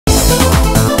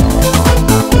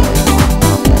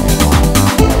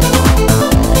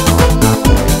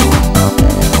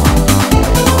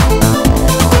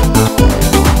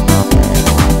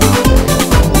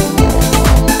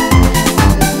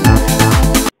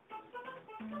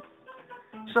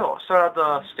So, start out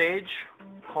the stage.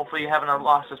 Hopefully you haven't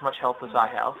lost as much health as I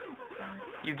have.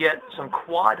 You get some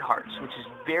quad hearts, which is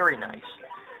very nice.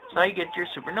 So now you get your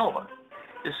supernova.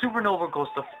 The supernova goes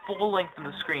the full length of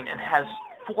the screen and has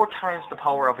 4 times the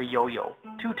power of a yo-yo,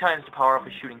 2 times the power of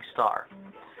a shooting star.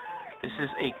 This is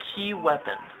a key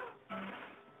weapon.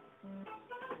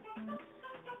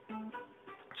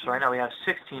 So right now we have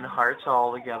 16 hearts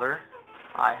all together.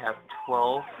 I have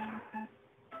 12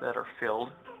 that are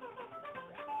filled.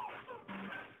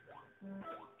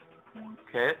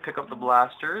 Okay, pick up the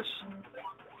blasters.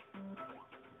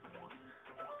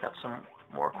 Got some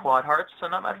more quad hearts,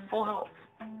 and I'm at full health.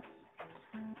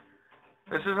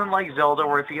 This isn't like Zelda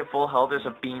where if you get full health there's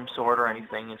a beam sword or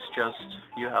anything, it's just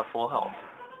you have full health.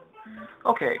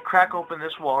 Okay, crack open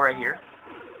this wall right here.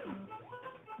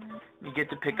 You get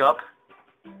to pick up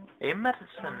a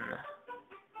medicine.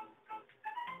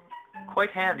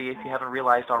 Quite handy if you haven't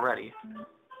realized already.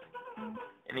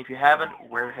 And if you haven't,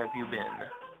 where have you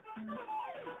been?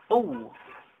 Oh!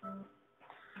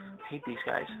 Hate these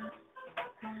guys.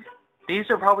 These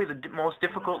are probably the most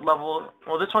difficult level.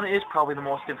 Well, this one is probably the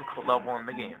most difficult level in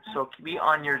the game. So be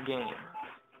on your game.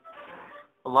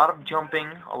 A lot of jumping,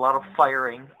 a lot of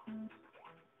firing.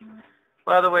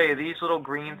 By the way, these little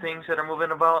green things that are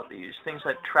moving about, these things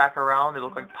that track around, they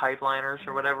look like pipeliners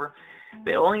or whatever,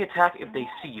 they only attack if they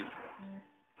see you.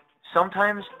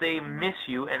 Sometimes they miss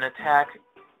you and attack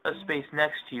a space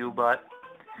next to you, but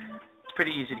it's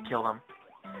pretty easy to kill them.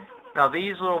 Now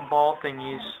these little ball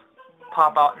thingies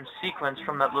pop out in sequence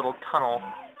from that little tunnel.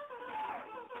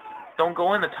 Don't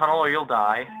go in the tunnel or you'll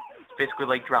die. It's basically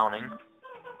like drowning.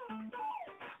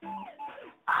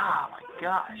 Ah, my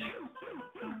gosh.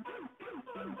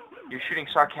 Your shooting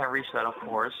star can't reach that, of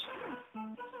course.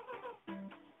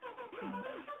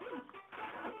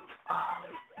 Ah,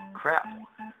 crap.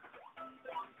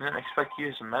 I didn't expect to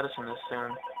use some medicine this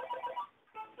soon.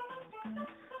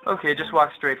 Okay, just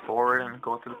walk straight forward and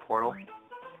go through the portal.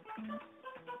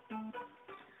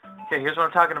 Okay, here's what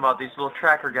I'm talking about, these little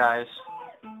tracker guys.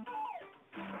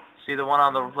 See the one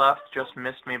on the left just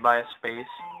missed me by a space.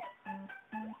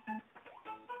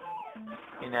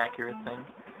 Inaccurate thing.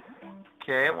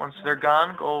 Okay, once they're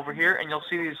gone, go over here and you'll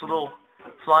see these little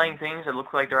flying things that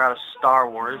look like they're out of Star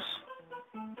Wars.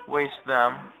 Waste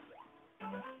them.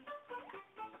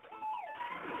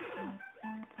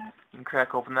 You can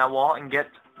crack open that wall and get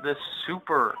the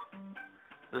super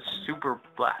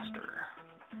blaster.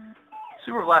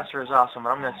 Super blaster is awesome, but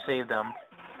I'm gonna save them.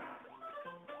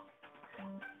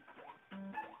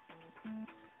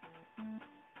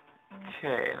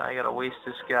 Okay, now I gotta waste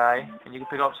this guy, and you can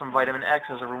pick up some vitamin X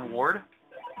as a reward.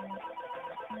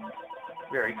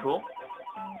 Very cool.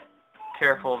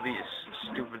 Careful of these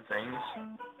stupid things.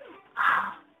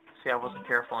 See, I wasn't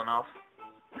careful enough.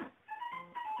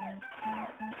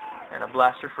 And a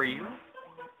blaster for you.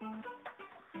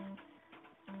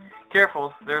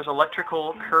 Careful, there's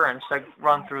electrical currents that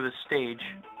run through the stage,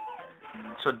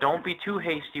 so don't be too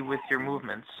hasty with your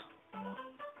movements.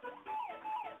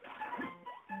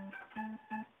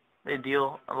 They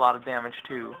deal a lot of damage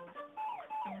too.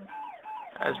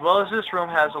 As well as this room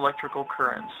has electrical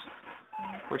currents,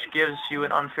 which gives you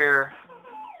an unfair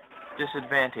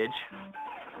disadvantage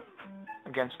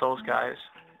against those guys.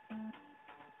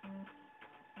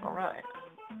 Alright.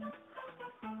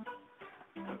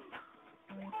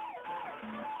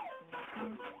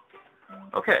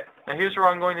 Okay, now here's where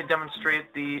I'm going to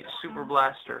demonstrate the Super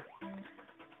Blaster.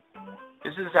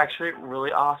 This is actually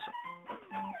really awesome.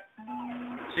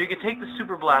 So you can take the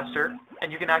Super Blaster,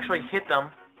 and you can actually hit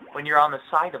them when you're on the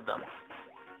side of them.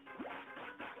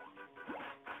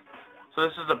 So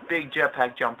this is a big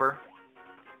jetpack jumper.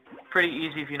 Pretty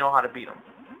easy if you know how to beat them.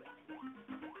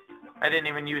 I didn't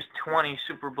even use 20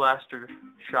 Super Blaster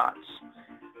shots.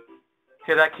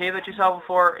 Okay, that cave that you saw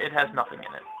before, it has nothing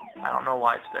in it. I don't know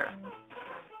why it's there.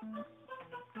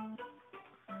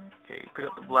 Okay, pick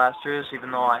up the blasters,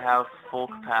 even though I have full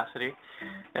capacity.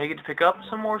 Now you get to pick up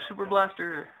some more Super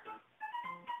Blaster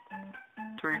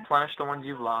to replenish the ones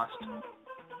you've lost.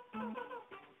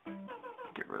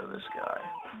 Get rid of this guy.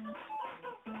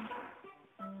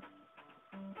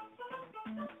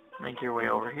 Make your way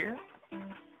over here.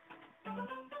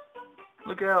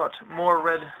 Look out, more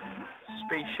red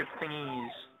spaceship thingies.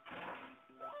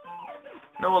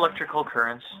 No electrical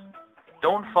currents.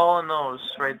 Don't fall in those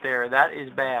right there. That is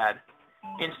bad.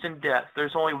 Instant death.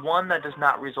 There's only one that does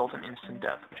not result in instant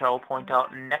death, which I will point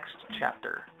out next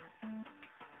chapter.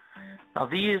 Now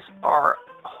these are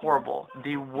horrible.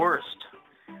 The worst.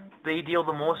 They deal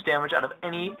the most damage out of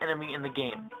any enemy in the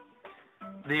game.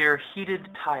 They are heated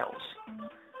tiles.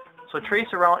 So trace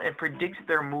around and predict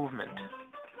their movement.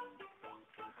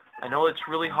 I know it's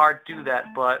really hard to do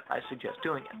that, but I suggest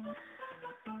doing it.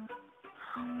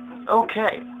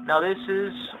 Okay, now this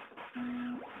is...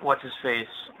 what's his face?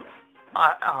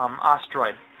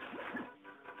 Asteroid.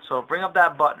 So bring up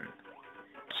that button.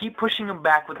 Keep pushing him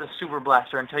back with the super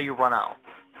blaster until you run out.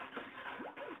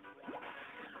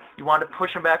 You want to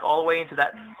push him back all the way into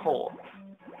that hole.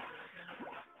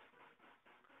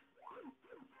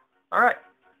 Alright.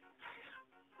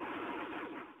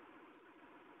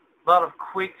 A lot of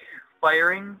quick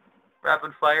firing,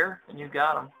 rapid fire, and you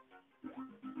got him.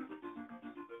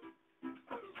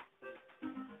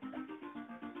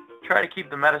 Try to keep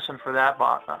the medicine for that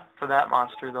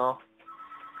monster, though.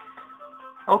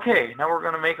 Okay, now we're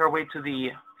going to make our way to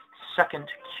the second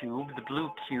cube, the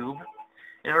blue cube.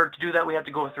 In order to do that, we have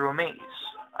to go through a maze.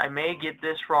 I may get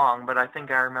this wrong, but I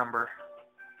think I remember.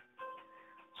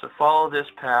 So follow this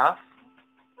path.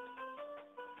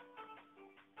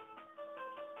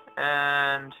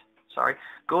 And, sorry,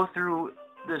 go through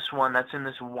this one that's in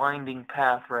this winding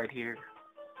path right here.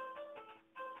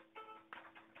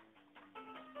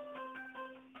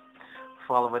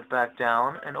 Follow it back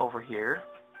down and over here.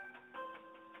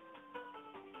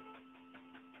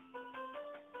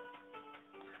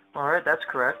 Alright, that's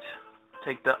correct.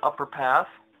 Take the upper path.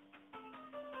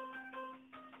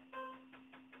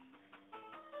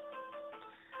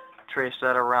 Trace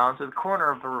that around to the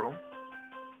corner of the room.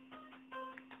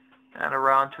 And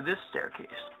around to this staircase.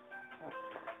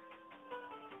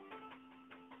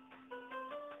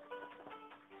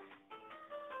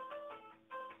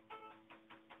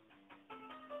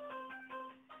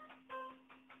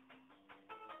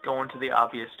 Go into the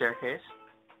obvious staircase.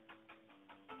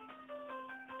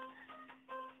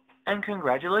 And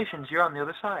congratulations, you're on the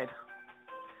other side.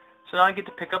 So now I get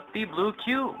to pick up the blue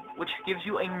cube, which gives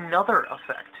you another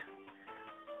effect.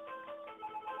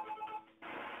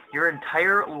 Your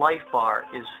entire life bar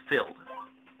is filled.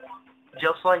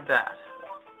 Just like that.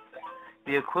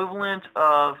 The equivalent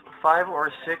of 5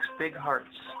 or 6 big hearts.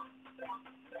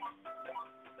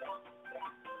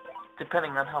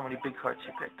 Depending on how many big hearts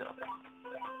you picked up.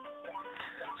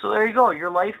 So there you go,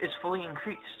 your life is fully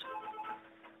increased.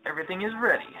 Everything is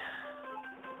ready.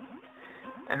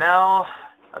 And now,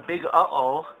 a big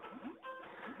uh-oh,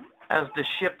 as the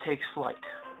ship takes flight.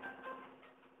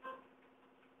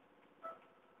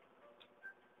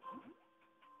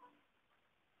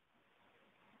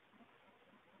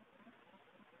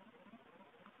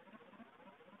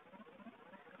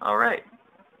 Alright.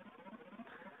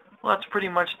 Well, that's pretty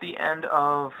much the end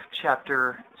of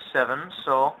Chapter 7,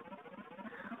 so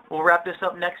we'll wrap this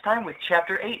up next time with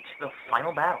Chapter 8, the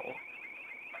final battle.